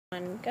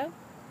Go.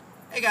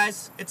 Hey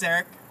guys, it's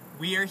Eric.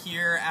 We are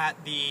here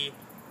at the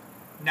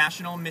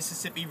National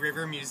Mississippi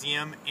River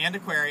Museum and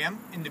Aquarium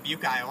in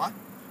Dubuque, Iowa.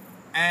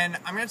 And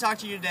I'm going to talk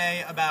to you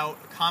today about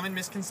a common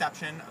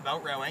misconception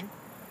about rowing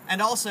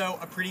and also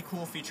a pretty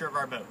cool feature of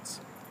our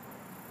boats.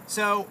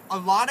 So a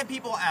lot of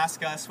people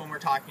ask us when we're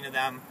talking to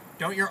them,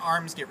 don't your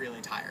arms get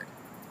really tired?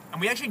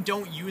 And we actually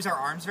don't use our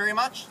arms very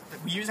much,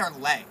 we use our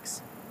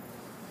legs.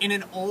 In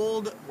an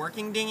old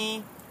working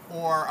dinghy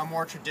or a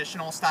more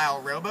traditional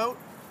style rowboat,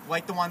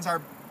 like the ones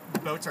our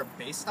boats are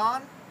based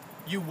on,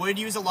 you would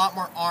use a lot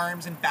more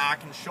arms and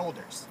back and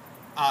shoulders.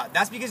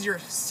 That's because your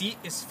seat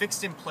is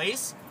fixed in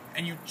place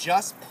and you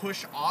just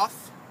push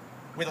off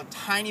with a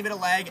tiny bit of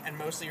leg and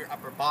mostly your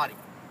upper body.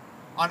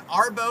 On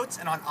our boats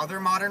and on other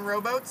modern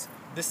rowboats,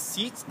 the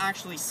seats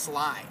actually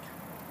slide.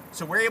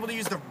 So we're able to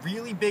use the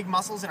really big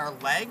muscles in our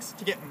legs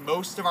to get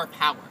most of our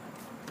power.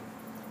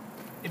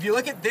 If you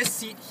look at this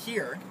seat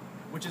here,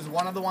 which is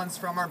one of the ones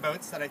from our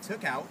boats that I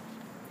took out,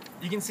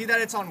 you can see that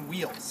it's on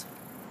wheels.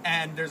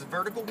 And there's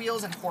vertical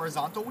wheels and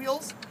horizontal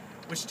wheels,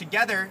 which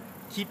together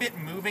keep it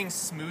moving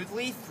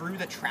smoothly through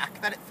the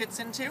track that it fits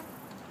into,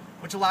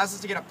 which allows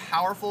us to get a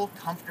powerful,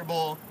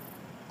 comfortable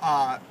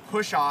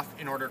push off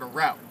in order to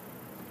row.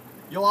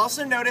 You'll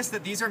also notice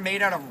that these are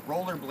made out of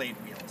rollerblade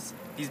wheels,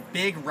 these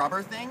big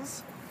rubber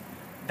things.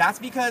 That's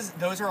because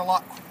those are a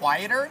lot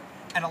quieter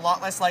and a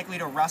lot less likely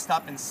to rust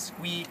up and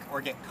squeak or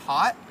get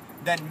caught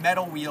than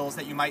metal wheels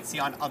that you might see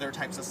on other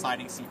types of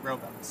sliding seat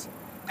rowboats.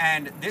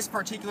 And this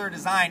particular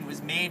design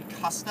was made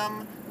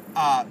custom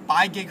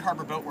by Gig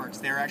Harbor Boat Works.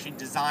 They were actually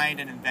designed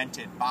and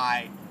invented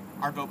by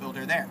our boat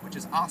builder there, which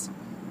is awesome.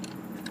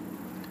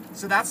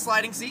 So that's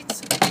sliding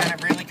seats, and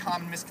a really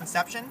common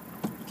misconception.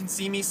 You can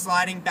see me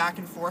sliding back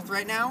and forth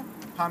right now.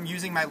 How I'm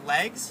using my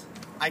legs.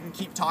 I can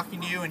keep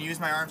talking to you and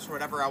use my arms for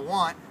whatever I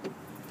want.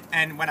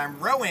 And when I'm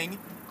rowing,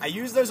 I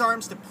use those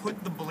arms to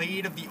put the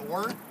blade of the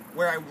oar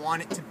where I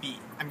want it to be.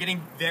 I'm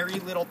getting very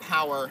little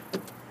power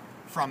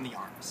from the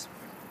arms.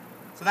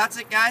 So that's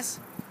it, guys.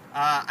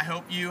 I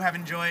hope you have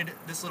enjoyed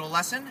this little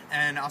lesson,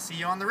 and I'll see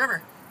you on the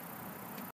river.